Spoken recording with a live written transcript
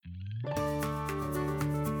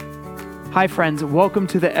Hi friends, welcome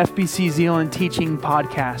to the FBC Zeeland Teaching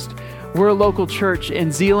Podcast. We're a local church in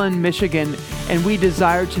Zeeland, Michigan, and we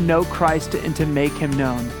desire to know Christ and to make Him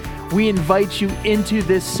known. We invite you into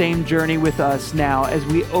this same journey with us now as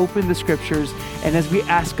we open the Scriptures and as we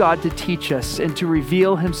ask God to teach us and to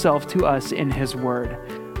reveal Himself to us in His Word.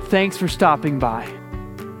 Thanks for stopping by.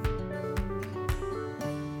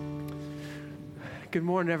 Good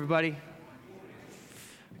morning, everybody.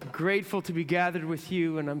 Grateful to be gathered with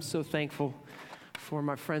you, and I'm so thankful for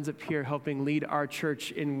my friends up here helping lead our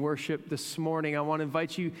church in worship this morning. I want to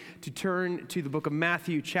invite you to turn to the book of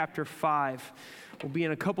Matthew, chapter 5. We'll be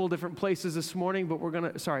in a couple of different places this morning, but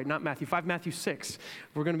Matthew 6.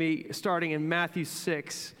 We're going to be starting in Matthew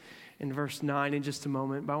 6 in verse 9 in just a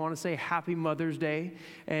moment. But I want to say Happy Mother's Day.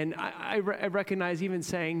 And I recognize even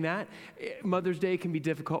saying that, Mother's Day can be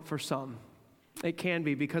difficult for some. It can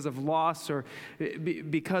be because of loss or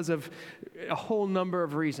because of a whole number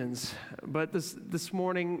of reasons. But this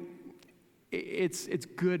morning, it's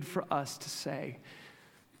good for us to say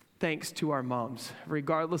thanks to our moms,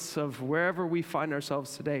 regardless of wherever we find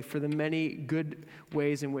ourselves today, for the many good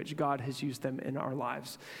ways in which God has used them in our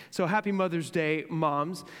lives. So happy Mother's Day,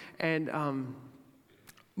 moms. And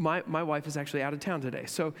my wife is actually out of town today,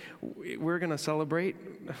 so we're going to celebrate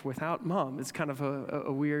without Mom. It's kind of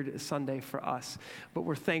a weird Sunday for us, but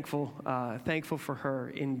we're thankful for her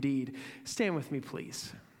indeed. Stand with me,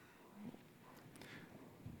 please.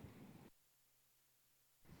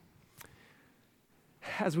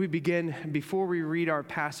 As we begin, before we read our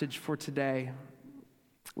passage for today,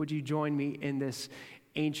 would you join me in this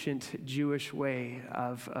ancient Jewish way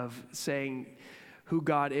of saying who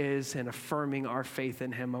God is and affirming our faith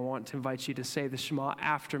in Him? I want to invite you to say the Shema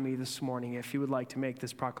after me this morning if you would like to make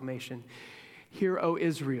this proclamation. Hear, O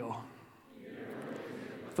Israel,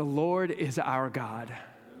 the Lord is our God,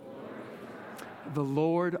 the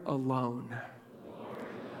Lord alone.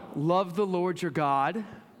 Love the Lord your God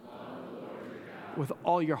with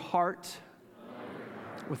all your heart,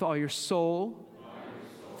 with all your soul,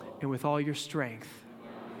 and with all your strength.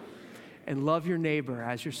 And love your neighbor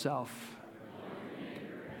as yourself.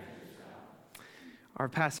 Our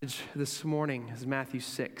passage this morning is Matthew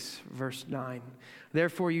 6, verse 9.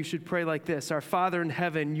 Therefore you should pray like this: Our Father in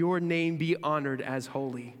heaven, your name be honored as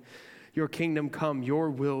holy. Your kingdom come, your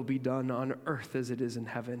will be done on earth as it is in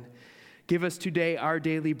heaven. Give us today our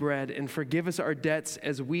daily bread, and forgive us our debts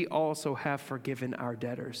as we also have forgiven our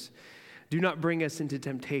debtors. Do not bring us into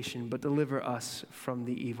temptation, but deliver us from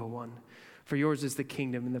the evil one. For yours is the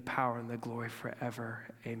kingdom and the power and the glory forever.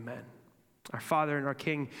 Amen. Our Father and our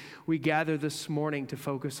King, we gather this morning to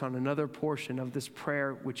focus on another portion of this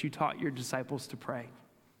prayer which you taught your disciples to pray.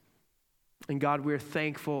 And God, we're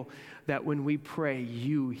thankful that when we pray,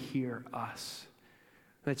 you hear us.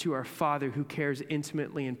 That you are a Father who cares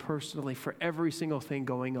intimately and personally for every single thing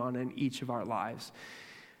going on in each of our lives.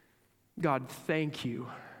 God, thank you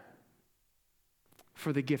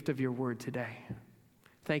for the gift of your word today.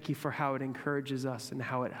 Thank you for how it encourages us and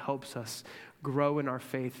how it helps us grow in our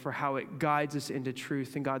faith, for how it guides us into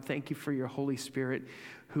truth. And God, thank you for your Holy Spirit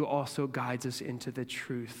who also guides us into the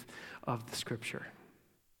truth of the Scripture.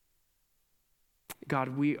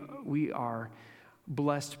 God, we are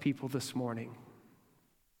blessed people this morning.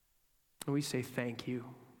 And we say thank you.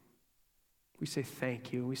 We say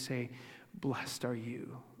thank you. We say, blessed are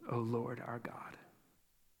you, O Lord our God.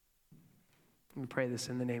 We pray this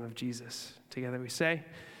in the name of Jesus. Together we say,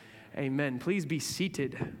 amen. Please be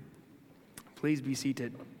seated. Please be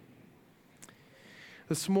seated.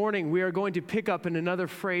 This morning, we are going to pick up in another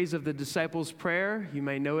phrase of the disciples' prayer. You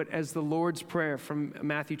may know it as the Lord's Prayer from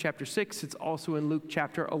Matthew chapter 6. It's also in Luke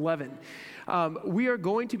chapter 11. We are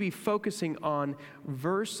going to be focusing on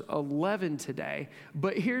verse 11 today,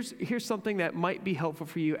 but here's something that might be helpful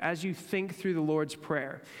for you as you think through the Lord's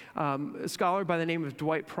Prayer. A scholar by the name of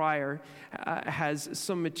Dwight Pryor has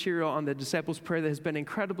some material on the disciples' prayer that has been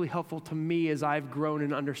incredibly helpful to me as I've grown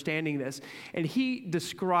in understanding this. And he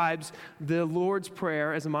describes the Lord's Prayer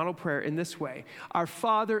as a model prayer in this way. Our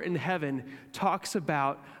Father in heaven talks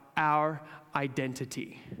about our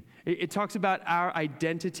identity. It talks about our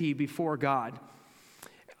identity before God.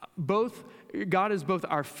 God is both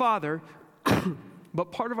our Father,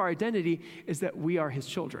 but part of our identity is that we are His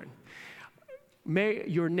children. May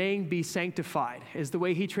your name be sanctified is the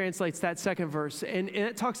way he translates that second verse. And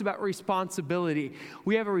it talks about responsibility.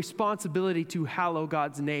 We have a responsibility to hallow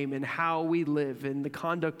God's name in how we live and the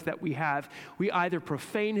conduct that we have. We either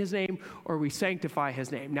profane his name or we sanctify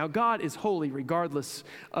his name. Now, God is holy regardless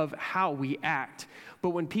of how we act. But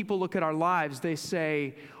when people look at our lives, they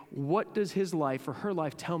say, what does his life or her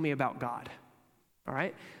life tell me about God? all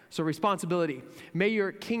right? So responsibility. May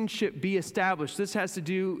your kingship be established. This has to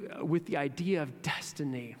do with the idea of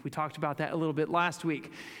destiny. We talked about that a little bit last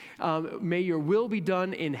week. May your will be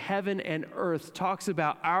done in heaven and earth talks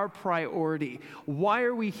about our priority. Why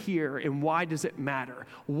are we here and why does it matter?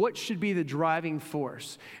 What should be the driving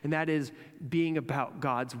force? And that is being about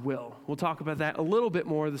God's will. We'll talk about that a little bit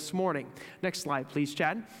more this morning. Next slide, please,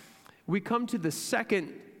 Chad. We come to the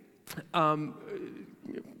second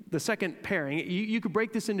pairing. You could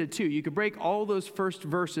break this into two. You could break all those first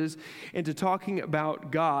verses into talking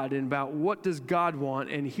about God and about what does God want,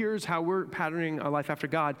 and here's how we're patterning our life after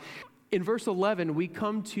God. In verse 11, we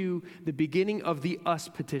come to the beginning of the us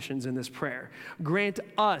petitions in this prayer. Grant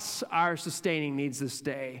us our sustaining needs this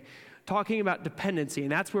day. Talking about dependency,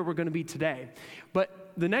 and that's where we're going to be today.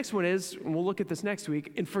 But the next one is, and we'll look at this next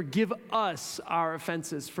week, and forgive us our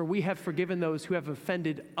offenses, for we have forgiven those who have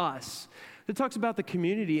offended us. It talks about the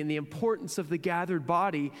community and the importance of the gathered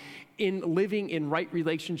body in living in right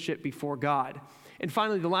relationship before God. And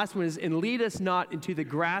finally, the last one is, and lead us not into the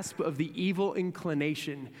grasp of the evil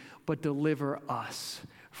inclination, but deliver us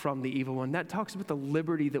from the evil one. That talks about the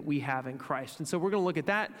liberty that we have in Christ. And so we're going to look at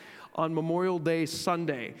that on Memorial Day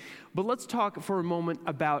Sunday. But let's talk for a moment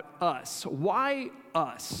about us. Why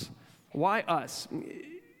us? Why us?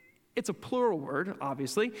 It's a plural word,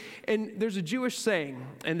 obviously, and there's a Jewish saying,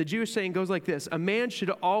 and the Jewish saying goes like this: a man should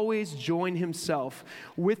always join himself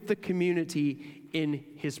with the community in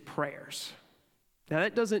his prayers. Now,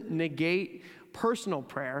 that doesn't negate personal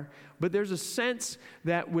prayer, but there's a sense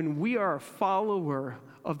that when we are a follower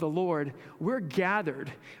of the Lord, we're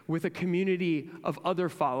gathered with a community of other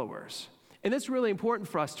followers. And it's really important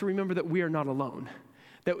for us to remember that we are not alone.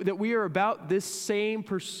 That we are about this same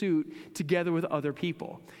pursuit together with other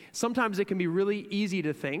people. Sometimes it can be really easy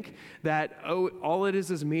to think that, oh, all it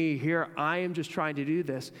is me here. I am just trying to do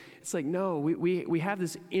this. It's like, no, we have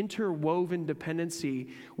this interwoven dependency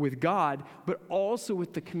with God, but also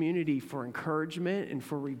with the community for encouragement and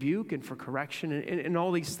for rebuke and for correction and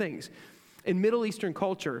all these things. In Middle Eastern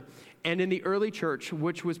culture and in the early church,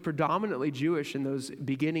 which was predominantly Jewish in those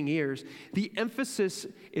beginning years, the emphasis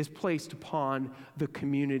is placed upon the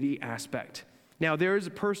community aspect. Now, there is a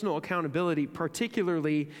personal accountability,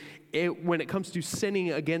 particularly when it comes to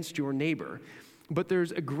sinning against your neighbor, but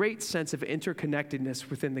there's a great sense of interconnectedness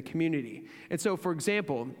within the community. And so, for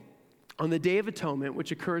example, on the Day of Atonement,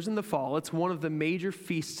 which occurs in the fall, it's one of the major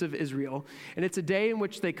feasts of Israel, and it's a day in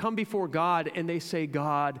which they come before God and they say,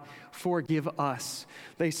 God, forgive us.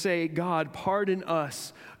 They say, God, pardon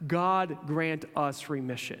us. God, grant us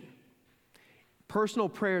remission. Personal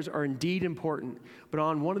prayers are indeed important, but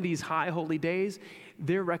on one of these high holy days,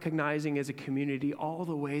 they're recognizing as a community all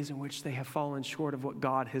the ways in which they have fallen short of what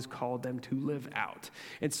God has called them to live out.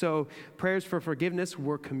 And so prayers for forgiveness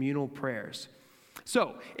were communal prayers.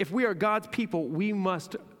 So, if we are God's people, we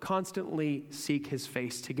must constantly seek his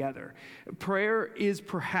face together. Prayer is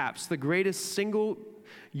perhaps the greatest single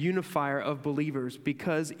unifier of believers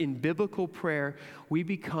because in biblical prayer, we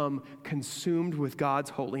become consumed with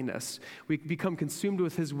God's holiness. We become consumed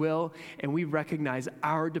with his will, and we recognize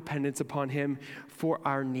our dependence upon him for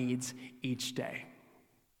our needs each day.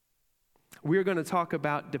 We're going to talk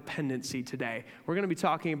about dependency today. We're going to be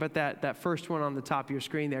talking about that first one on the top of your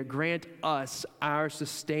screen there. Grant us our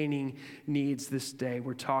sustaining needs this day.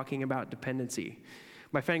 We're talking about dependency.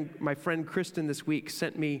 My friend Kristen this week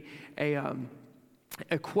sent me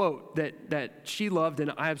a quote that she loved,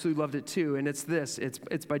 and I absolutely loved it too, and it's this.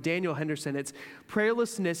 It's by Daniel Henderson. It's,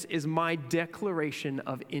 prayerlessness is my declaration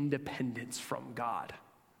of independence from God.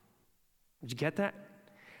 Did you get that?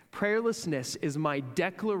 Prayerlessness is my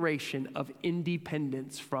declaration of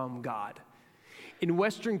independence from God. In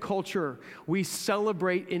Western culture, we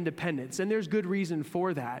celebrate independence, and there's good reason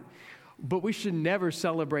for that, but we should never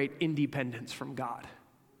celebrate independence from God,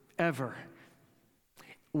 ever.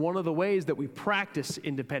 One of the ways that we practice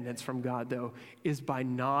independence from God, though, is by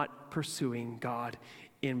not pursuing God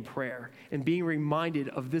in prayer and being reminded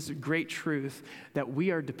of this great truth that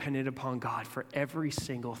we are dependent upon God for every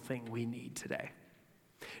single thing we need today.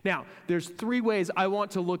 Now, there's three ways I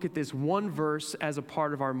want to look at this one verse as a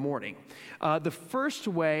part of our morning. The first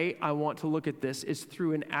way I want to look at this is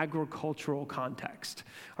through an agricultural context,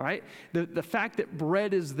 all right? The fact that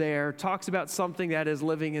bread is there talks about something that is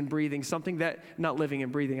living and breathing, something that, not living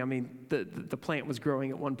and breathing, I mean, the plant was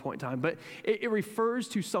growing at one point in time, but it refers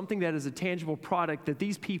to something that is a tangible product that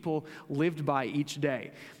these people lived by each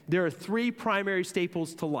day. There are three primary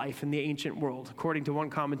staples to life in the ancient world, according to one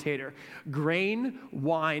commentator: grain,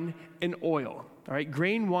 wine, and oil. All right,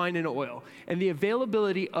 grain, wine, and oil. And the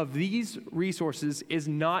availability of these resources is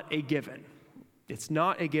not a given. It's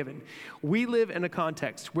not a given. We live in a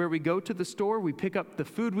context where we go to the store, we pick up the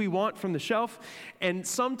food we want from the shelf, and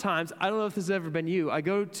sometimes, I don't know if this has ever been you, I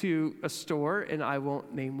go to a store, and I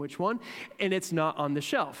won't name which one, and it's not on the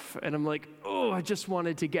shelf. And I'm like, oh, I just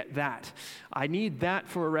wanted to get that. I need that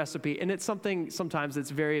for a recipe. And it's something sometimes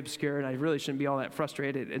that's very obscure, and I really shouldn't be all that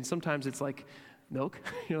frustrated. And sometimes it's like, milk.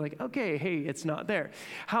 You're like, okay, hey, it's not there.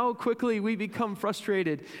 How quickly we become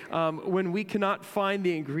frustrated when we cannot find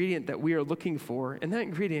the ingredient that we are looking for, and that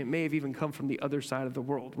ingredient may have even come from the other side of the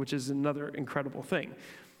world, which is another incredible thing.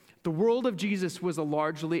 The world of Jesus was a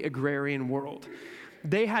largely agrarian world.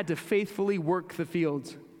 They had to faithfully work the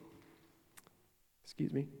fields.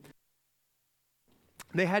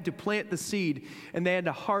 They had to plant the seed, and they had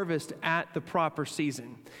to harvest at the proper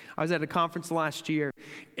season. I was at a conference last year,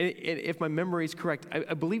 and if my memory is correct,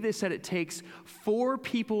 I believe they said it takes 4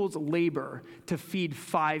 people's labor to feed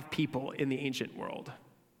 5 people in the ancient world.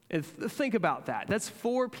 And think about that. That's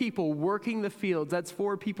 4 people working the fields. That's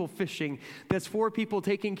 4 people fishing. That's 4 people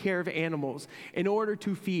taking care of animals in order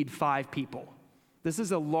to feed 5 people. This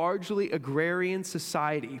is a largely agrarian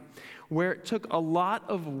society where it took a lot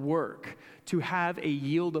of work to have a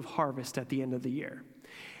yield of harvest at the end of the year.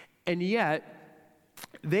 And yet,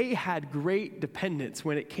 they had great dependence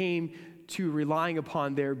when it came to relying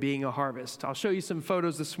upon there being a harvest. I'll show you some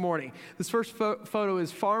photos this morning. This first photo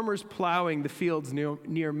is farmers plowing the fields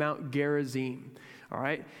near Mount Gerizim. All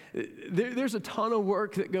right? There's a ton of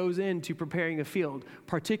work that goes into preparing a field,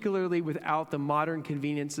 particularly without the modern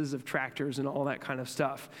conveniences of tractors and all that kind of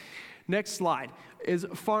stuff. Next slide is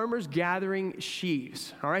farmers gathering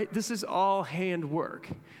sheaves. All right? This is all hand work.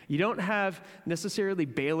 You don't have necessarily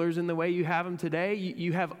balers in the way you have them today.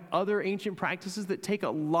 You have other ancient practices that take a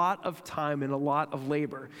lot of time and a lot of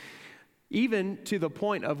labor. Even to the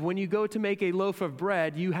point of when you go to make a loaf of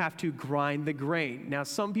bread, you have to grind the grain. Now,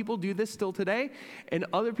 some people do this still today, and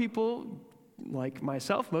other people, like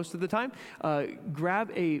myself most of the time,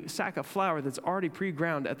 grab a sack of flour that's already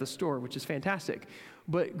pre-ground at the store, which is fantastic.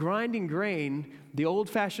 But grinding grain the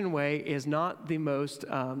old-fashioned way is not the most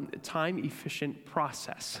time-efficient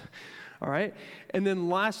process. All right? And then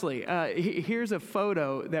lastly, here's a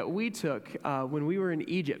photo that we took when we were in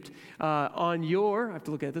Egypt. I have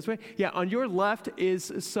to look at it this way. Yeah, on your left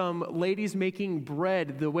is some ladies making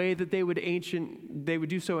bread the way that they would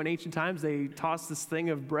do so in ancient times. They toss this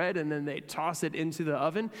thing of bread and then they toss it into the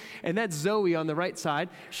oven. And that's Zoe on the right side.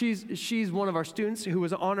 She's one of our students who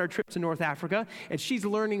was on our trip to North Africa, and she's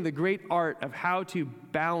learning the great art of how to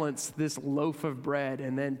balance this loaf of bread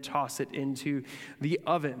and then toss it into the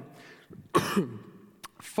oven.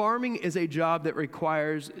 Farming is a job that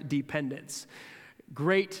requires dependence.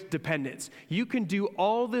 Great dependence. You can do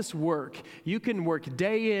all this work. You can work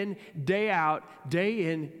day in, day out,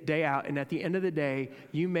 and at the end of the day,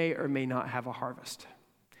 you may or may not have a harvest.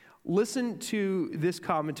 Listen to this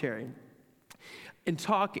commentary and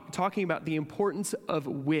talking about the importance of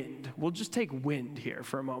wind. We'll just take wind here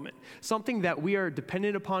for a moment. Something that we are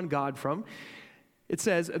dependent upon God from. It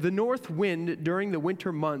says, the north wind during the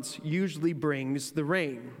winter months usually brings the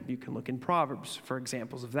rain. You can look in Proverbs for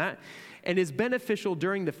examples of that. And is beneficial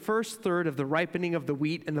during the first third of the ripening of the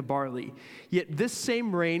wheat and the barley. Yet this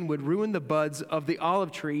same rain would ruin the buds of the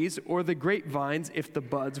olive trees or the grapevines if the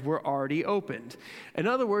buds were already opened. In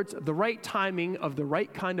other words, the right timing of the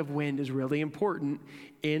right kind of wind is really important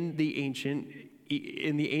in ancient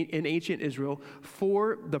Israel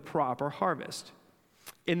for the proper harvest.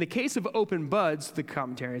 In the case of open buds, the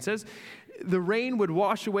commentary says, the rain would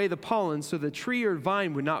wash away the pollen so the tree or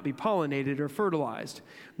vine would not be pollinated or fertilized.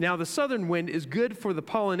 Now, the southern wind is good for the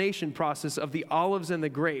pollination process of the olives and the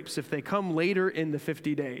grapes if they come later in the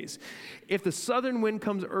 50 days. If the southern wind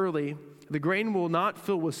comes early, the grain will not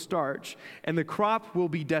fill with starch, and the crop will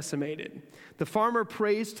be decimated. The farmer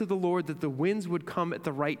prays to the Lord that the winds would come at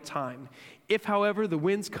the right time. If, however, the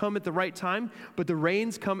winds come at the right time, but the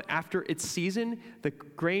rains come after its season, the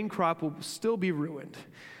grain crop will still be ruined.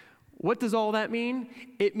 What does all that mean?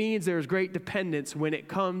 It means there's great dependence when it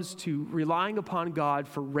comes to relying upon God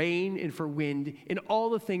for rain and for wind and all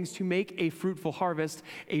the things to make a fruitful harvest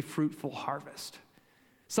a fruitful harvest.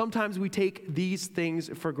 Sometimes we take these things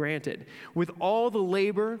for granted. With all the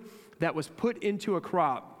labor that was put into a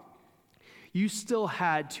crop, you still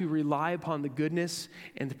had to rely upon the goodness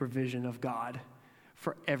and the provision of God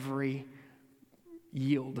for every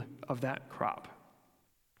yield of that crop.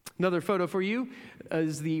 Another photo for you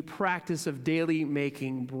is the practice of daily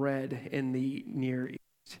making bread in the Near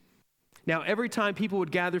East. Now, every time people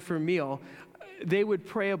would gather for a meal, they would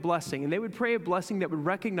pray a blessing. And they would pray a blessing that would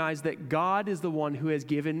recognize that God is the one who has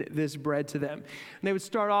given this bread to them. And they would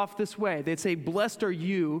start off this way. They'd say, "Blessed are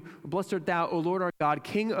you, blessed art thou, O Lord our God,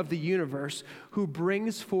 King of the universe, who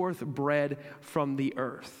brings forth bread from the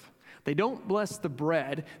earth." They don't bless the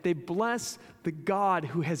bread. They bless the God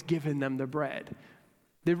who has given them the bread.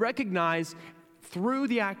 They recognize through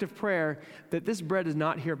the act of prayer that this bread is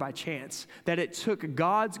not here by chance, that it took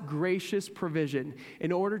God's gracious provision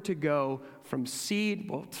in order to go from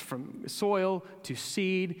from soil to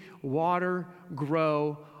seed, water,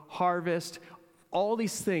 grow, harvest. All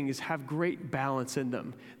these things have great balance in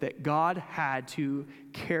them that God had to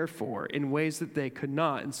care for in ways that they could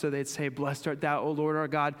not. And so they'd say, "Blessed art thou, O Lord our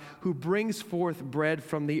God, who brings forth bread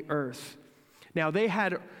from the earth." Now they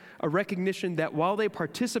had a recognition that while they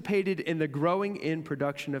participated in the growing in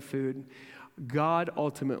production of food, God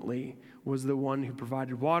ultimately was the one who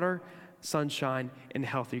provided water, sunshine, and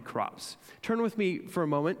healthy crops. Turn with me for a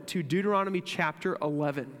moment to Deuteronomy chapter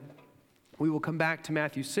 11. We will come back to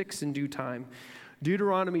Matthew 6 in due time.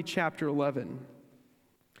 Deuteronomy chapter 11.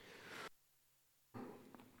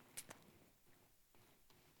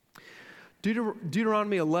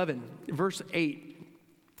 Deuteronomy 11, verse 8.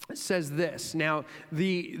 Says this. Now,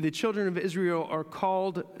 the children of Israel are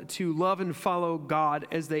called to love and follow God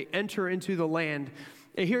as they enter into the land.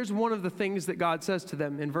 And here's one of the things that God says to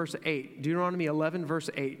them in verse 8. Deuteronomy 11, verse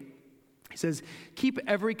 8. He says, "Keep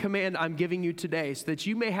every command I'm giving you today so that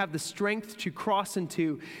you may have the strength to cross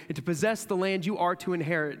into and to possess the land you are to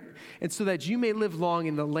inherit, and so that you may live long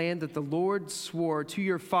in the land that the Lord swore to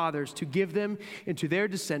your fathers to give them and to their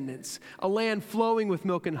descendants, a land flowing with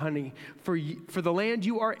milk and honey. For the land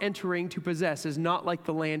you are entering to possess is not like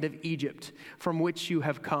the land of Egypt, from which you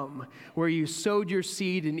have come, where you sowed your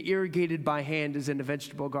seed and irrigated by hand as in a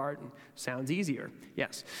vegetable garden." Sounds easier,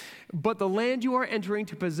 yes. "But the land you are entering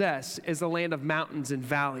to possess is a land of mountains and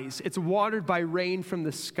valleys. It's watered by rain from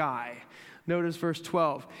the sky." Notice verse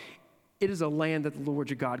 12. "It is a land that the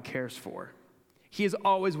Lord your God cares for. He is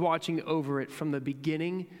always watching over it from the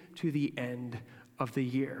beginning to the end of the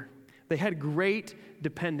year." They had great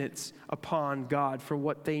dependence upon God for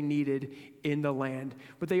what they needed in the land,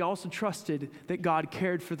 but they also trusted that God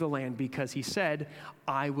cared for the land because he said,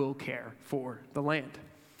 "I will care for the land."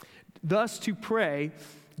 Thus, to pray,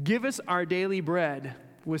 "Give us our daily bread,"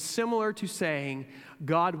 was similar to saying,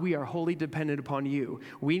 "God, we are wholly dependent upon you.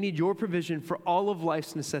 We need your provision for all of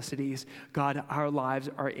life's necessities. God, our lives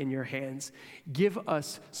are in your hands. Give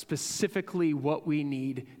us specifically what we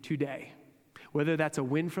need today." Whether that's a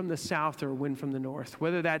wind from the south or a wind from the north,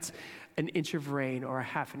 whether that's an inch of rain or a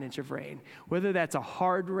half an inch of rain, whether that's a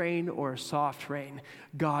hard rain or a soft rain,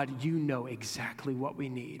 God, you know exactly what we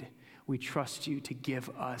need. We trust you to give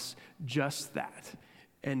us just that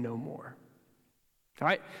and no more. All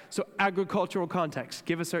right, so agricultural context.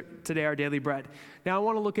 Give us today our daily bread. Now I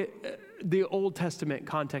want to look at the Old Testament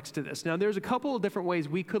context to this. Now there's a couple of different ways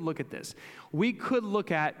we could look at this. We could look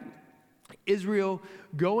at Israel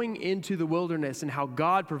going into the wilderness and how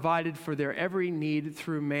God provided for their every need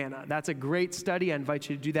through manna. That's a great study. I invite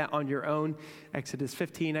you to do that on your own. Exodus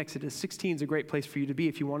 15, Exodus 16 is a great place for you to be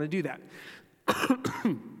if you want to do that.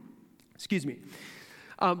 Excuse me.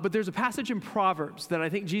 But there's a passage in Proverbs that I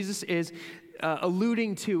think Jesus is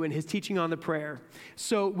alluding to in his teaching on the prayer.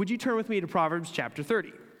 So would you turn with me to Proverbs chapter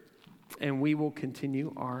 30? And we will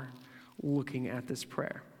continue our looking at this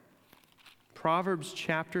prayer. Proverbs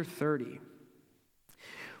chapter 30.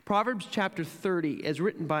 Proverbs chapter 30 is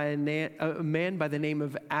written by a man by the name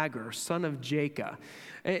of Agur, son of Jacob.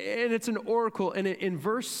 And it's an oracle. And in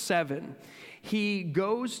verse 7, he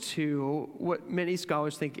goes to what many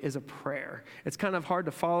scholars think is a prayer. It's kind of hard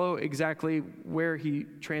to follow exactly where he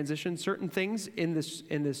transitions certain things in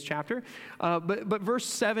this chapter. But verse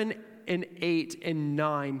 7 and 8 and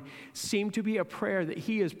 9 seem to be a prayer that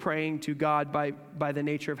he is praying to God by the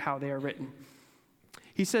nature of how they are written.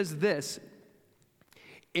 He says this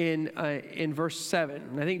in verse 7.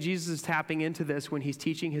 And I think Jesus is tapping into this when he's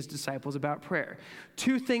teaching his disciples about prayer.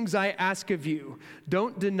 "Two things I ask of you.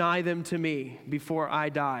 Don't deny them to me before I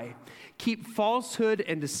die. Keep falsehood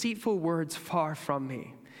and deceitful words far from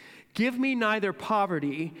me. Give me neither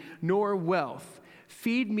poverty nor wealth.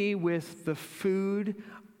 Feed me with the food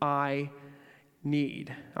I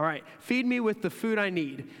need." All right, feed me with the food I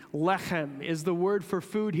need. Lechem is the word for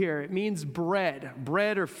food here. It means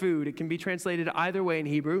bread or food. It can be translated either way in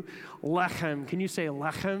Hebrew. Lechem. Can you say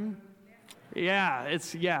lechem? Yeah,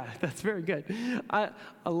 that's very good. I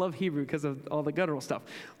love Hebrew because of all the guttural stuff.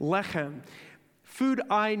 Lechem. food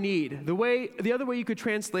I need. The other way you could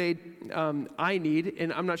translate I need,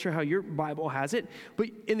 and I'm not sure how your Bible has it, but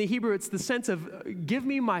in the Hebrew it's the sense of give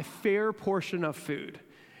me my fair portion of food.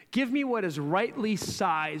 Give me what is rightly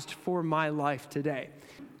sized for my life today.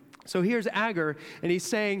 So here's Agur, and he's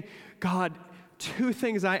saying, God, 2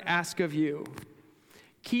 things I ask of you.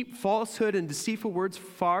 Keep falsehood and deceitful words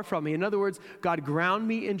far from me. In other words, God, ground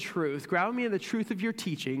me in truth. Ground me in the truth of your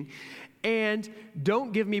teaching. And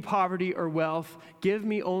don't give me poverty or wealth. Give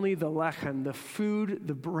me only the lechem, the food,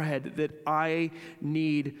 the bread that I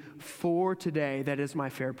need for today. That is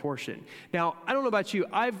my fair portion. Now, I don't know about you.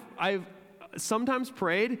 I've sometimes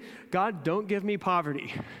prayed, God, don't give me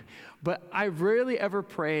poverty. But I rarely ever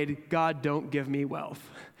prayed, God, don't give me wealth.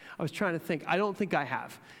 I was trying to think. I don't think I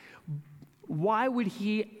have. Why would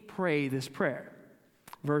he pray this prayer?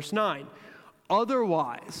 Verse 9,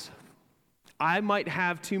 otherwise, I might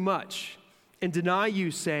have too much and deny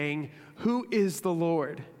you, saying, who is the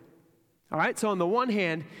Lord? All right, so on the one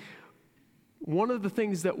hand, one of the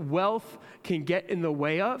things that wealth can get in the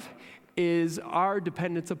way of is our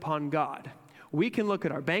dependence upon God. We can look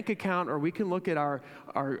at our bank account, or we can look at our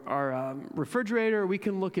refrigerator, we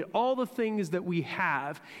can look at all the things that we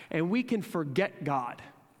have, and we can forget God.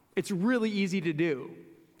 It's really easy to do.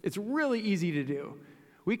 It's really easy to do.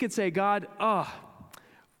 We could say, God, I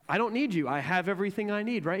don't need you. I have everything I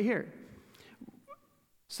need right here.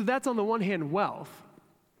 So that's on the one hand, wealth.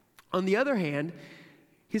 On the other hand,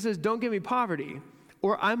 he says, don't give me poverty,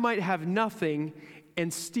 or I might have nothing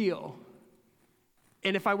and steal.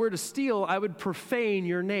 And if I were to steal, I would profane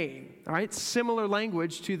your name. All right? Similar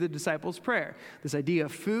language to the disciples' prayer. This idea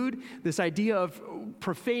of food, this idea of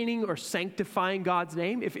profaning or sanctifying God's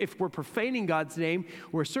name. If we're profaning God's name,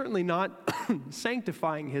 we're certainly not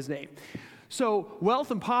sanctifying his name. So wealth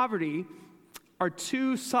and poverty are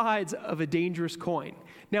 2 sides of a dangerous coin.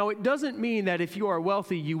 Now, it doesn't mean that if you are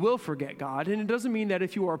wealthy, you will forget God. And it doesn't mean that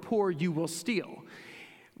if you are poor, you will steal.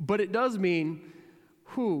 But it does mean,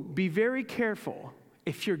 be very careful.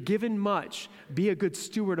 If you're given much, be a good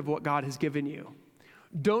steward of what God has given you.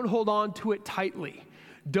 Don't hold on to it tightly.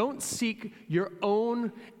 Don't seek your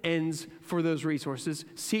own ends for those resources.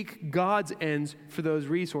 Seek God's ends for those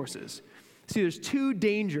resources. See, there's 2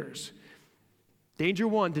 dangers. Danger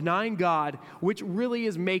 1, denying God, which really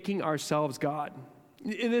is making ourselves God.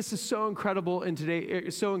 And this is so incredible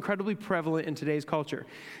so incredibly prevalent in today's culture.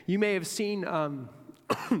 You may have seen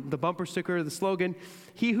the bumper sticker, the slogan,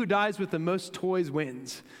 he who dies with the most toys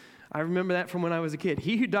wins. I remember that from when I was a kid.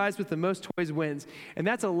 He who dies with the most toys wins. And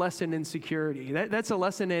that's a lesson in security. That's a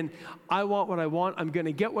lesson in, I want what I want, I'm going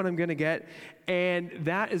to get what I'm going to get, and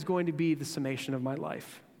that is going to be the summation of my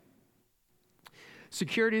life.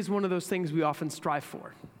 Security is one of those things we often strive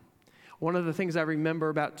for. One of the things I remember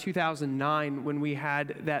about 2009 when we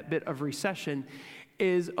had that bit of recession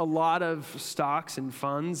is a lot of stocks and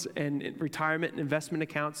funds and retirement and investment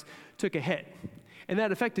accounts took a hit. And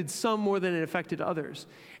that affected some more than it affected others.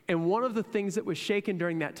 And one of the things that was shaken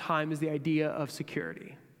during that time is the idea of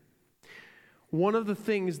security. One of the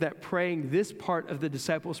things that praying this part of the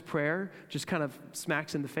disciples' prayer just kind of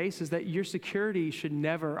smacks in the face is that our security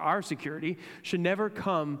should never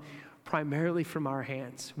come primarily from our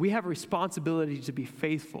hands. We have a responsibility to be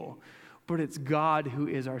faithful, but it's God who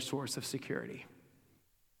is our source of security.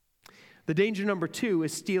 The danger number 2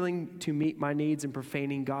 is stealing to meet my needs and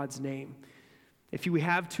profaning God's name. If we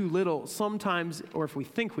have too little, sometimes, or if we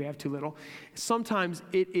think we have too little, sometimes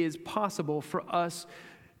it is possible for us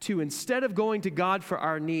to, instead of going to God for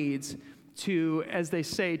our needs, to, as they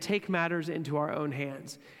say, take matters into our own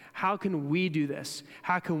hands. How can we do this?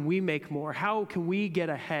 How can we make more? How can we get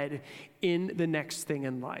ahead in the next thing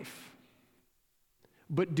in life?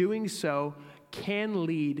 But doing so can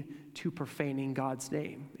lead to profaning God's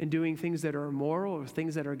name and doing things that are immoral or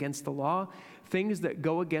things that are against the law, things that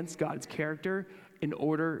go against God's character in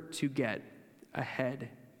order to get ahead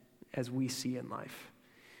as we see in life.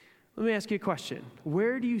 Let me ask you a question.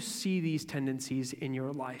 Where do you see these tendencies in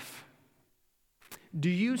your life? Do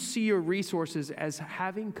you see your resources as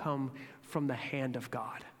having come from the hand of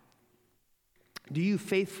God? Do you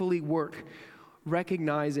faithfully work,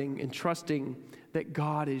 recognizing and trusting that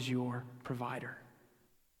God is your provider?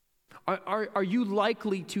 Are you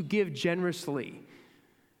likely to give generously?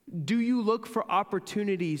 Do you look for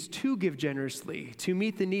opportunities to give generously, to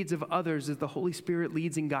meet the needs of others as the Holy Spirit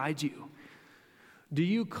leads and guides you? Do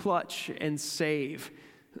you clutch and save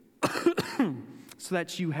so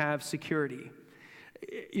that you have security?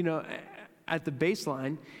 You know, at the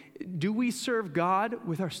baseline, do we serve God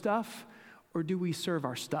with our stuff, or do we serve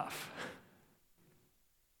our stuff?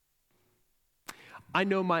 I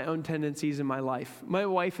know my own tendencies in my life. My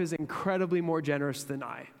wife is incredibly more generous than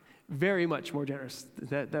I. Very much more generous.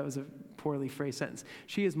 That was a poorly phrased sentence.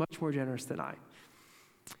 She is much more generous than I.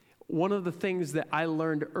 One of the things that I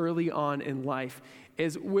learned early on in life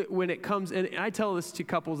is when it comes, and I tell this to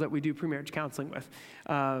couples that we do premarriage counseling with,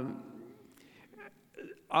 I'll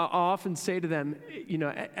often say to them,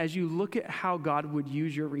 as you look at how God would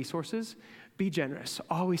use your resources, be generous.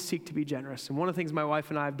 Always seek to be generous. And one of the things my wife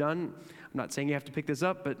and I have done, I'm not saying you have to pick this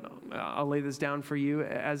up, but I'll lay this down for you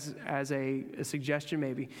as a suggestion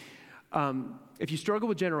maybe. If you struggle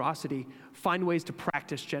with generosity, find ways to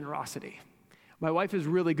practice generosity. My wife is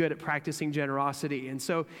really good at practicing generosity. And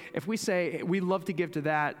so if we say we love to give to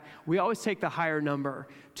that, we always take the higher number.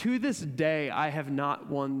 To this day, I have not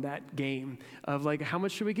won that game of like, how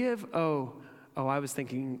much should we give? Oh, I was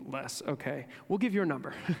thinking less. Okay, we'll give your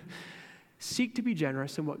number. Seek to be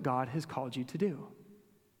generous in what God has called you to do.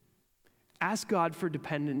 Ask God for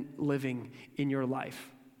dependent living in your life.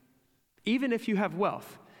 Even if you have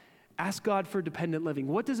wealth, ask God for dependent living.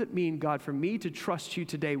 What does it mean, God, for me to trust you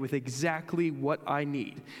today with exactly what I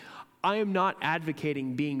need? I am not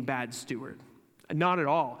advocating being bad steward. Not at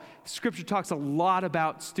all. Scripture talks a lot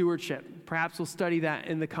about stewardship. Perhaps we'll study that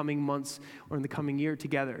in the coming months or in the coming year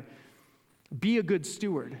together. Be a good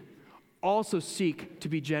steward. Also seek to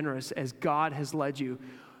be generous as God has led you.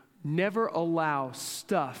 Never allow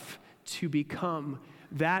stuff to become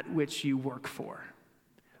that which you work for.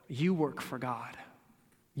 You work for God.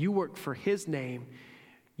 You work for His name.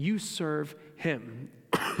 You serve Him.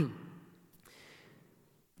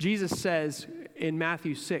 Jesus says in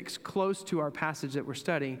Matthew 6, close to our passage that we're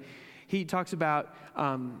studying, He talks about,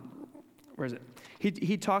 where is it?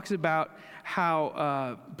 He talks about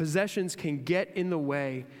how possessions can get in the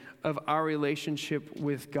way of our relationship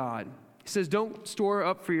with God. He says, don't store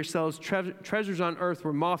up for yourselves treasures on earth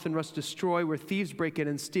where moth and rust destroy, where thieves break in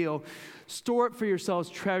and steal. Store up for yourselves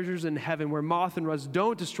treasures in heaven where moth and rust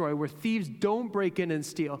don't destroy, where thieves don't break in and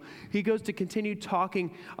steal. He goes to continue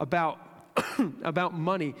talking about about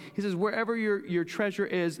money. He says, wherever your treasure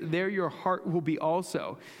is, there your heart will be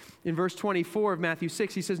also. In verse 24 of Matthew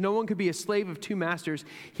 6, he says, no one could be a slave of two masters.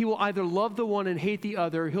 He will either love the one and hate the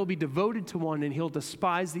other. He'll be devoted to one and he'll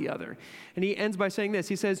despise the other. And he ends by saying this.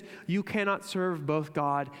 He says, you cannot serve both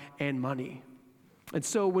God and money. And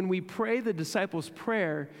so when we pray the disciples'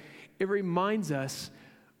 prayer, it reminds us,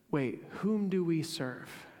 wait, whom do we serve?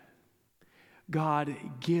 God,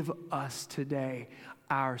 give us today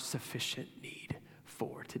our sufficient need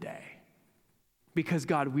for today. Because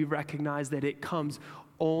God, we recognize that it comes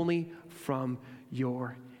only from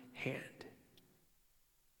your hand.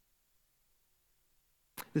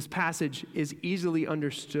 This passage is easily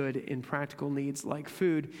understood in practical needs like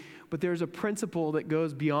food, but there's a principle that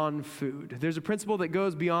goes beyond food. There's a principle that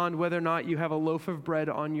goes beyond whether or not you have a loaf of bread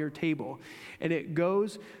on your table. And it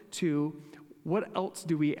goes to what else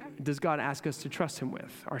does God ask us to trust Him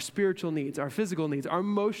with? Our spiritual needs, our physical needs, our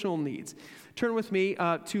emotional needs. Turn with me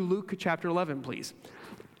to Luke chapter 11, please.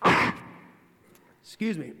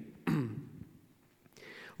 Excuse me.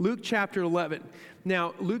 Luke chapter 11.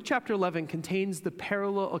 Now, Luke chapter 11 contains the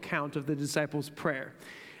parallel account of the disciples' prayer.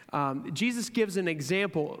 Jesus gives an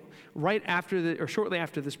example shortly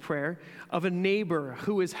after this prayer of a neighbor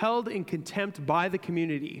who is held in contempt by the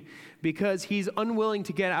community because he's unwilling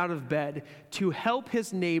to get out of bed to help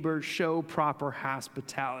his neighbor show proper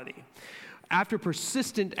hospitality. After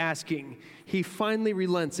persistent asking, he finally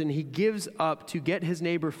relents and he gives up to get his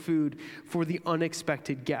neighbor food for the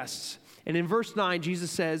unexpected guests. And in verse 9,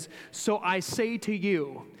 Jesus says, "So I say to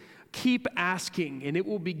you, keep asking and it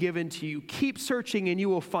will be given to you. Keep searching and you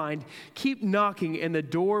will find. Keep knocking and the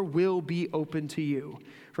door will be open to you."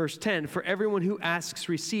 Verse 10, "For everyone who asks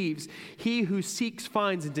receives. He who seeks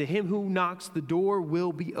finds, and to him who knocks the door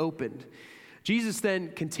will be opened." Jesus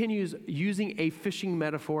then continues using a fishing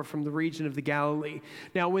metaphor from the region of the Galilee.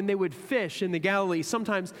 Now, when they would fish in the Galilee,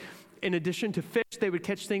 sometimes in addition to fish, they would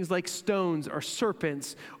catch things like stones or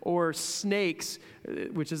serpents or snakes,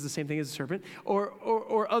 which is the same thing as a serpent,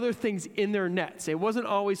 or other things in their nets. It wasn't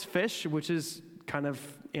always fish, which is kind of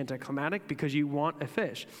anticlimactic because you want a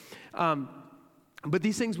fish. But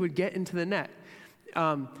these things would get into the net.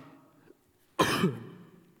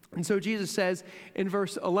 And so Jesus says in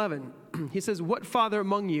verse 11, he says, "What father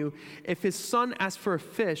among you, if his son asks for a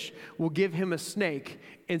fish, will give him a snake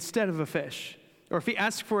instead of a fish? Or if he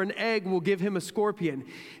asks for an egg, will give him a scorpion?"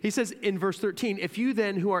 He says in verse 13, "If you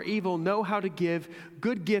then who are evil know how to give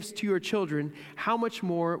good gifts to your children, how much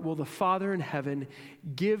more will the Father in heaven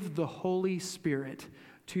give the Holy Spirit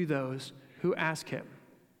to those who ask him?"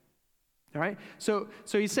 All right? So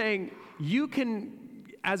he's saying you can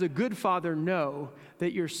as a good father, know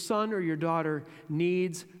that your son or your daughter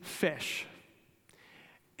needs fish.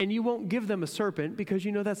 And you won't give them a serpent because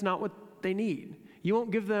you know that's not what they need. You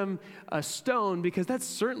won't give them a stone because that's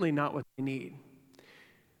certainly not what they need.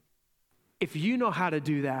 If you know how to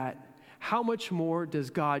do that, how much more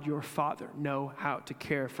does God, your Father, know how to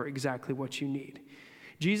care for exactly what you need?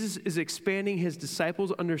 Jesus is expanding his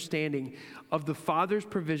disciples' understanding of the Father's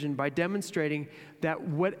provision by demonstrating that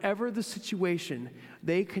whatever the situation,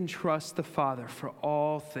 they can trust the Father for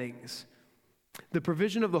all things. The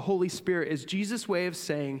provision of the Holy Spirit is Jesus' way of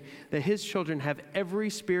saying that his children have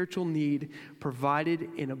every spiritual need provided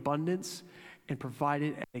in abundance and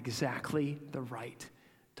provided at exactly the right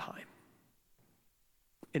time.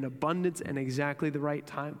 In abundance and exactly the right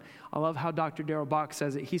time. I love how Dr. Darrell Bock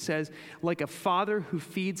says it. He says, like a father who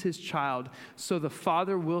feeds his child, so the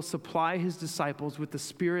Father will supply his disciples with the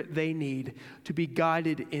Spirit they need to be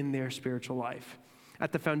guided in their spiritual life.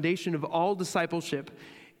 At the foundation of all discipleship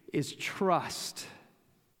is trust.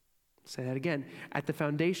 Say that again. At the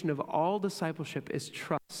foundation of all discipleship is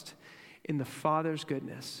trust in the Father's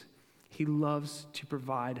goodness. He loves to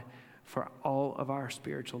provide for all of our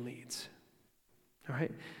spiritual needs. All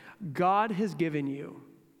right? God has given you,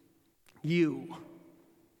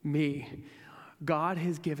 me, God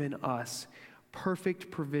has given us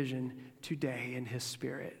perfect provision today in his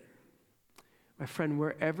Spirit. My friend,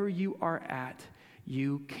 wherever you are at,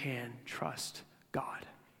 you can trust God.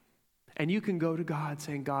 And you can go to God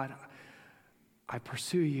saying, God, I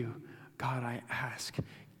pursue you. God, I ask,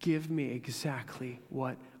 give me exactly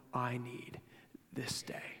what I need this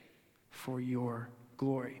day for your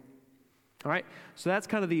glory. All right, so that's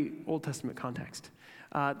kind of the Old Testament context.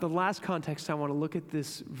 The last context I want to look at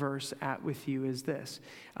this verse at with you is this.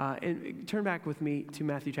 And turn back with me to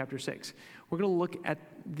Matthew chapter 6. We're going to look at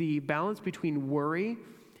the balance between worry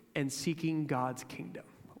and seeking God's kingdom.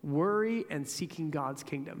 Worry and seeking God's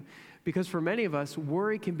kingdom. Because for many of us,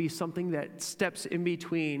 worry can be something that steps in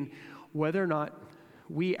between whether or not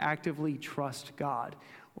we actively trust God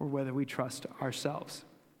or whether we trust ourselves.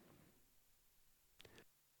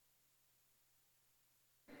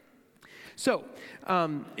 So,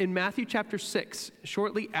 in Matthew chapter 6,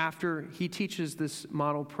 shortly after he teaches this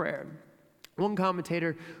model prayer, one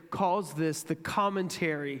commentator calls this the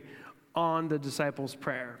commentary on the disciples'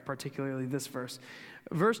 prayer, particularly this verse.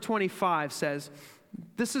 Verse 25 says,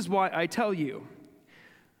 "This is why I tell you,"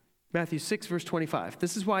 Matthew 6, verse 25,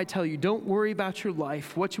 "This is why I tell you, don't worry about your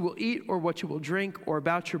life, what you will eat or what you will drink, or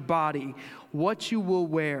about your body, what you will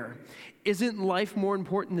wear. Isn't life more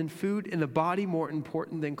important than food and the body more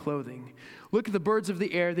important than clothing? Look at the birds of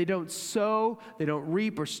the air. They don't sow, they don't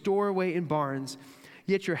reap or store away in barns,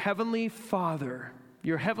 yet your heavenly Father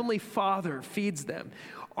feeds them.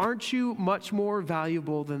 Aren't you much more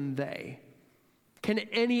valuable than they? Can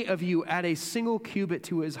any of you add a single cubit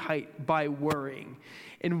to his height by worrying?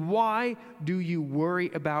 And why do you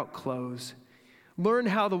worry about clothes? Learn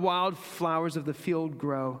how the wild flowers of the field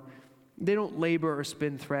grow. They don't labor or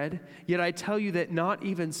spin thread. Yet I tell you that not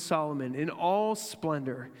even Solomon in all his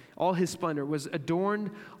splendor, was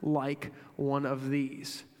adorned like one of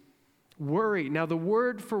these." Worry. Now the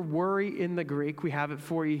word for worry in the Greek, we have it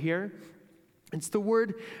for you here. It's the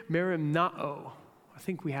word merimnao. I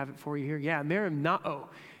think we have it for you here. Yeah, merimnao.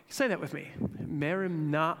 Say that with me.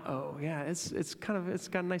 Merimnao. Yeah, it's got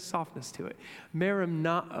a nice softness to it.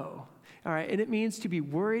 Merimnao. All right, and it means to be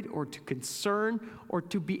worried or to concern or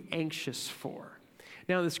to be anxious for.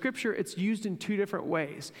 Now, in the scripture, it's used in two different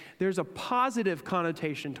ways. There's a positive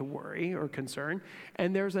connotation to worry or concern,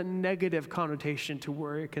 and there's a negative connotation to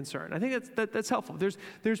worry or concern. I think that's helpful.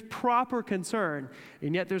 There's proper concern,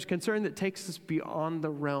 and yet there's concern that takes us beyond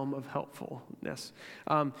the realm of helpfulness.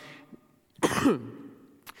 One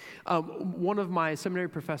of my seminary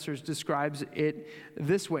professors describes it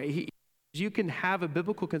this way. You can have a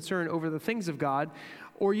biblical concern over the things of God,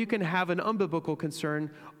 or you can have an unbiblical concern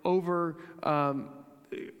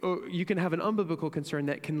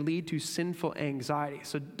that can lead to sinful anxiety.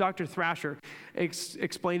 So Dr. Thrasher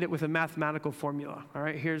explained it with a mathematical formula. All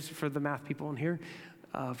right, here's for the math people in here,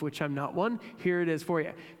 of which I'm not one. Here it is for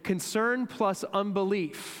you. Concern plus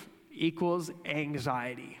unbelief equals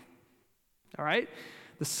anxiety. All right?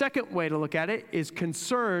 The second way to look at it is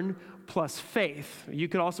concern plus faith. You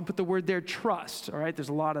could also put the word there, trust, all right? There's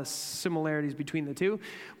a lot of similarities between the two.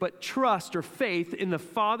 But trust or faith in the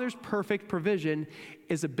Father's perfect provision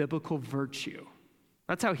is a biblical virtue.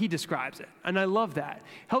 That's how he describes it. And I love that.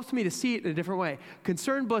 Helps me to see it in a different way.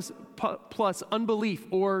 Concern plus unbelief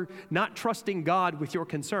or not trusting God with your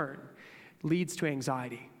concern leads to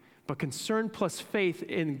anxiety. But concern plus faith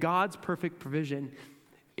in God's perfect provision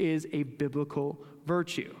is a biblical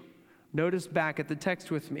virtue. Notice back at the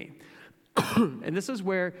text with me. And this is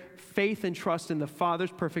where faith and trust in the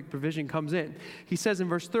Father's perfect provision comes in. He says in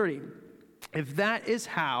verse 30, if that is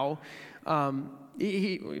how,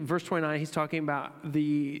 verse 29, he's talking about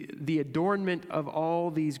the adornment of all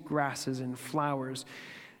these grasses and flowers.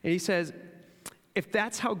 And he says, if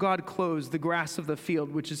that's how God clothes the grass of the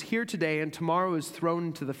field, which is here today and tomorrow is thrown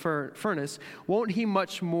into the furnace, won't he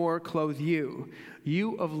much more clothe you,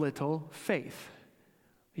 you of little faith,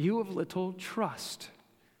 you of little trust?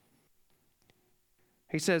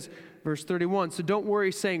 He says, verse 31, so don't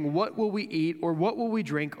worry saying, what will we eat, or what will we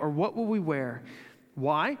drink, or what will we wear?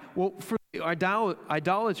 Why? Well, for the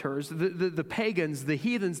idolaters, the pagans, the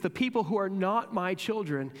heathens, the people who are not my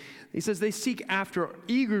children, he says they seek after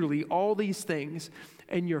eagerly all these things,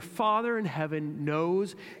 and your Father in heaven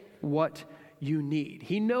knows what you need.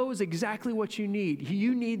 He knows exactly what you need.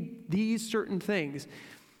 You need these certain things.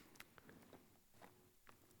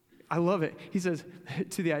 I love it. He says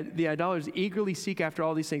to the idolaters, eagerly seek after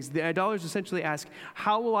all these things. The idolaters essentially ask,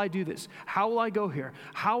 how will I do this? How will I go here?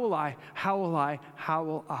 How will I? How will I? How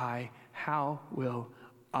will I? How will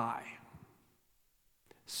I?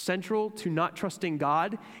 Central to not trusting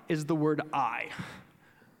God is the word I.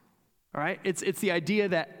 All right? It's the idea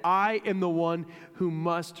that I am the one who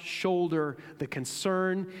must shoulder the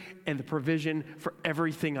concern and the provision for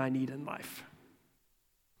everything I need in life.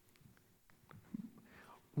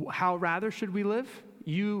 How rather should we live?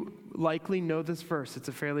 You likely know this verse. It's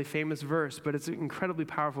a fairly famous verse, but it's an incredibly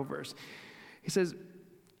powerful verse. He says,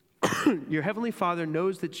 your heavenly Father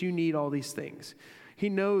knows that you need all these things. He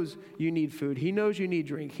knows you need food. He knows you need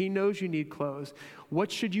drink. He knows you need clothes.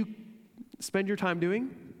 What should you spend your time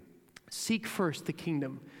doing? Seek first the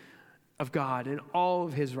kingdom of God and all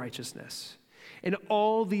of his righteousness. And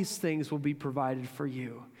all these things will be provided for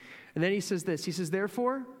you. And then he says this. He says,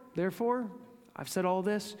 therefore, I've said all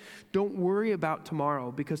this. Don't worry about tomorrow,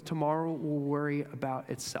 because tomorrow will worry about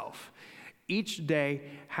itself. Each day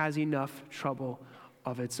has enough trouble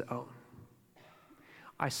of its own.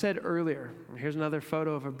 I said earlier, here's another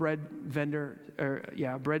photo of a bread vendor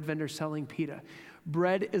selling pita.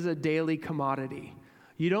 Bread is a daily commodity.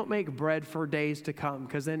 You don't make bread for days to come,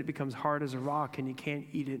 because then it becomes hard as a rock and you can't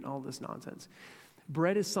eat it and all this nonsense.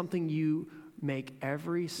 Bread is something you make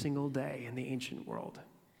every single day in the ancient world.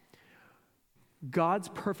 God's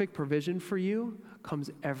perfect provision for you comes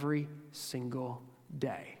every single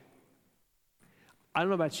day. I don't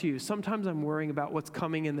know about you. Sometimes I'm worrying about what's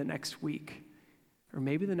coming in the next week, or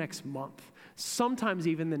maybe the next month, sometimes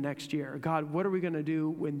even the next year. God, what are we going to do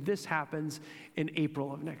when this happens in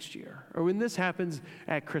April of next year, or when this happens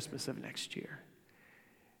at Christmas of next year?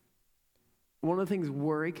 One of the things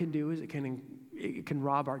worry can do is it can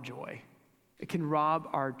rob our joy. It can rob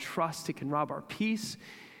our trust. It can rob our peace.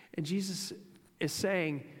 And Jesus is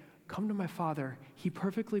saying, come to my Father. He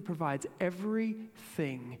perfectly provides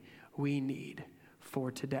everything we need for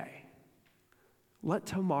today. Let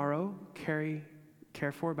tomorrow care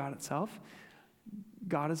for about itself.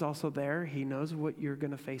 God is also there. He knows what you're going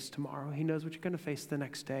to face tomorrow. He knows what you're going to face the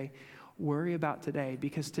next day. Worry about today,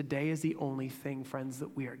 because today is the only thing, friends,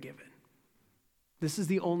 that we are given. This is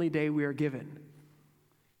the only day we are given.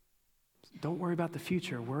 Don't worry about the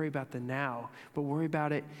future, worry about the now, but worry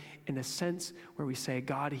about it in a sense where we say,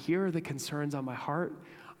 God, here are the concerns on my heart.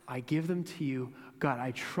 I give them to you. God,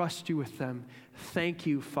 I trust you with them. Thank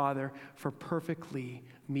you, Father, for perfectly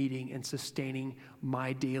meeting and sustaining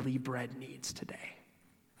my daily bread needs today.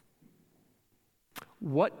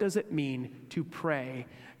 What does it mean to pray,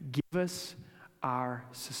 give us our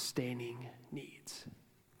sustaining needs,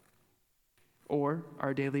 or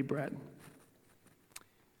our daily bread?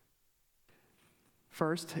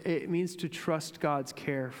 First, it means to trust God's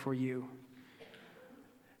care for you.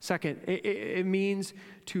 Second, it means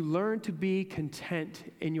to learn to be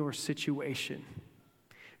content in your situation,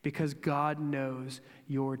 because God knows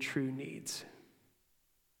your true needs.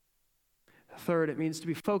 Third, it means to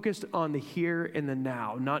be focused on the here and the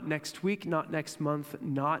now, not next week, not next month,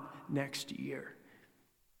 not next year.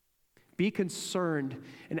 Be concerned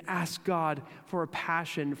and ask God for a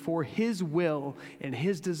passion for his will and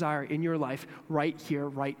his desire in your life right here,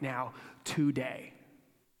 right now, today.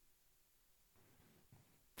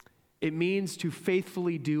 It means to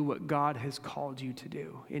faithfully do what God has called you to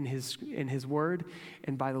do in his word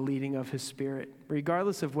and by the leading of his Spirit.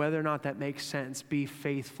 Regardless of whether or not that makes sense, be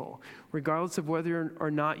faithful. Regardless of whether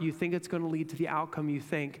or not you think it's going to lead to the outcome you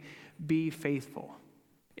think, be faithful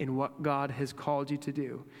in what God has called you to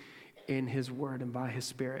do in his word and by his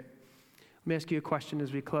Spirit. Let me ask you a question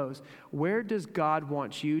as we close. Where does God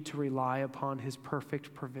want you to rely upon his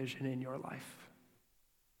perfect provision in your life?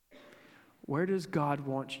 Where does God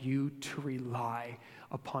want you to rely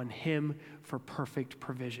upon him for perfect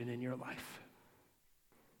provision in your life?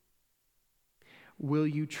 Will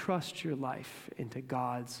you trust your life into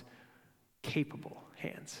God's capable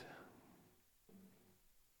hands?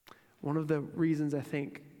 One of the reasons I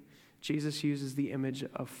think Jesus uses the image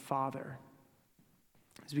of Father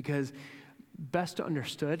is because best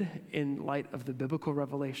understood in light of the biblical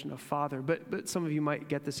revelation of Father, but some of you might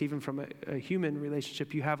get this even from a human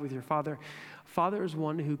relationship you have with your father. Father is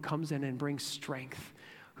one who comes in and brings strength,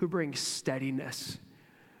 who brings steadiness,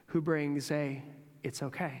 who brings it's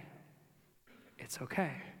okay. It's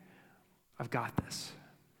okay. I've got this.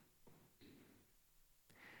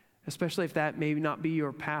 Especially if that may not be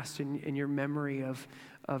your past and your memory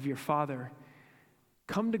of your father.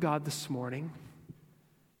 Come to God this morning.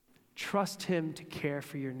 Trust him to care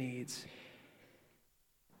for your needs.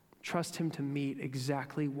 Trust him to meet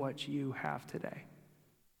exactly what you have today.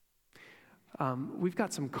 We've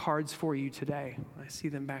got some cards for you today. I see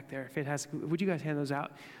them back there. Fantastic. Would you guys hand those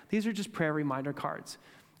out? These are just prayer reminder cards.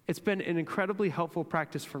 It's been an incredibly helpful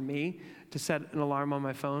practice for me to set an alarm on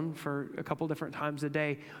my phone for a couple different times a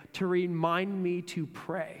day to remind me to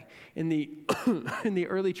pray. In the in the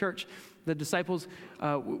early church, the disciples,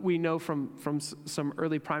 we know from some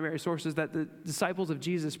early primary sources that the disciples of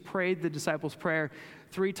Jesus prayed the disciples' prayer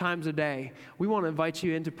 3 times a day. We want to invite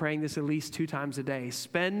you into praying this at least 2 times a day.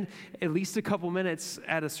 Spend at least a couple minutes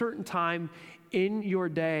at a certain time in your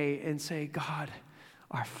day and say, God,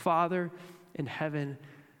 our Father in heaven,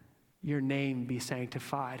 your name be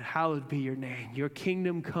sanctified. Hallowed be your name. Your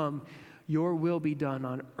kingdom come. Your will be done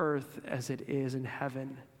on earth as it is in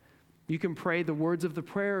heaven. You can pray the words of the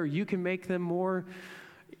prayer, or you can make them more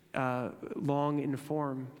long in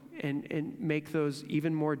form and make those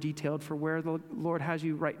even more detailed for where the Lord has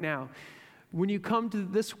you right now. When you come to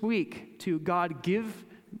this week to God, give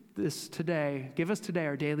us today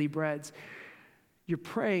our daily breads. You're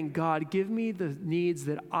praying, God, give me the needs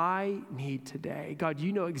that I need today. God,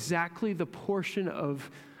 you know exactly the portion of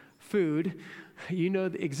food. You know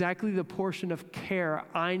exactly the portion of care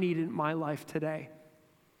I need in my life today.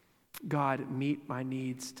 God, meet my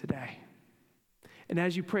needs today. And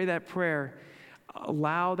as you pray that prayer,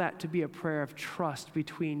 allow that to be a prayer of trust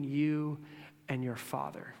between you and your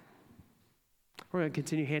Father. We're going to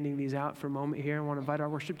continue handing these out for a moment here. I want to invite our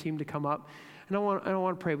worship team to come up, and I want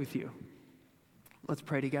to pray with you. Let's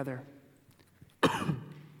pray together.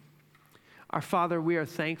 Our Father, we are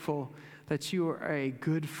thankful that you are a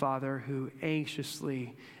good Father who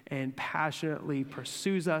anxiously and passionately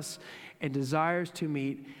pursues us and desires to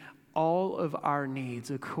meet all of our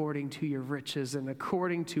needs according to your riches and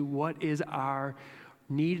according to what is our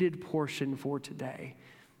needed portion for today.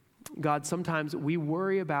 God, sometimes we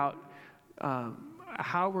worry about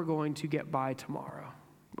how we're going to get by tomorrow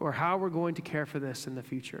or how we're going to care for this in the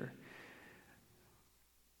future.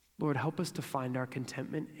 Lord, help us to find our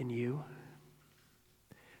contentment in you.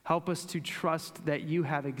 Help us to trust that you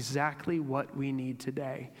have exactly what we need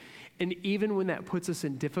today. And even when that puts us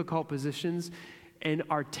in difficult positions, and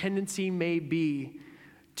our tendency may be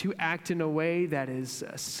to act in a way that is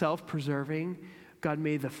self-preserving, God,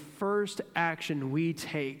 may the first action we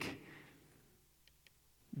take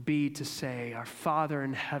be to say, our Father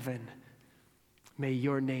in heaven, may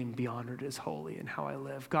your name be honored as holy in how I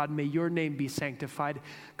live. God, may your name be sanctified.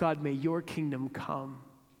 God, may your kingdom come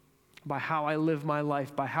by how I live my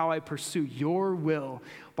life, by how I pursue your will,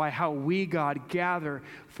 by how we, God, gather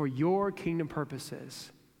for your kingdom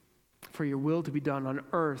purposes, for your will to be done on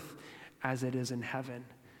earth as it is in heaven.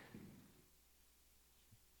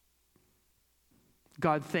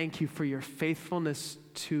 God, thank you for your faithfulness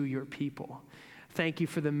to your people. Thank you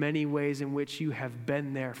for the many ways in which you have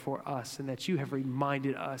been there for us and that you have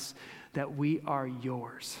reminded us that we are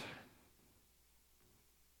yours.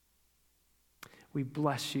 We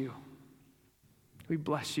bless you. We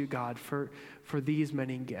bless you, God, for these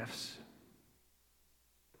many gifts.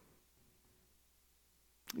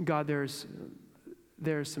 God, there's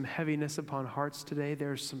some heaviness upon hearts today.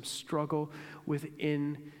 There's some struggle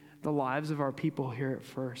within the lives of our people here at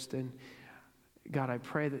First. And God, I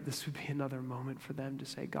pray that this would be another moment for them to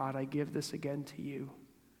say, God, I give this again to you.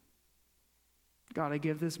 God, I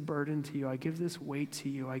give this burden to you. I give this weight to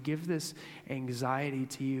you. I give this anxiety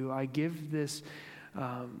to you. I give this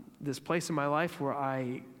place in my life where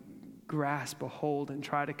I grasp a hold and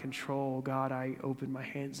try to control. God, I open my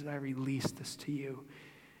hands and I release this to you,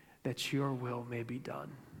 that your will may be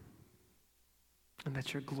done and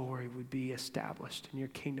that your glory would be established and your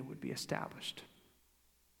kingdom would be established.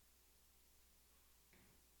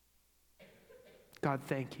 God,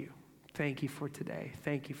 thank you. Thank you for today.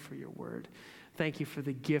 Thank you for your word. thank you for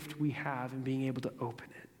the gift we have in being able to open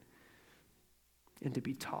it and to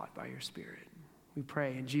be taught by your Spirit. We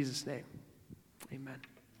pray in Jesus' name. Amen.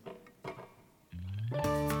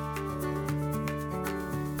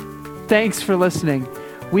 Thanks for listening.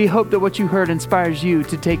 We hope that what you heard inspires you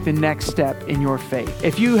to take the next step in your faith.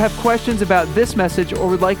 If you have questions about this message or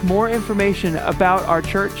would like more information about our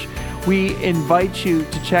church, we invite you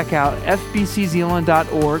to check out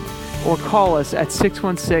fbczeeland.org or call us at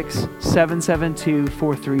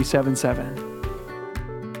 616-772-4377.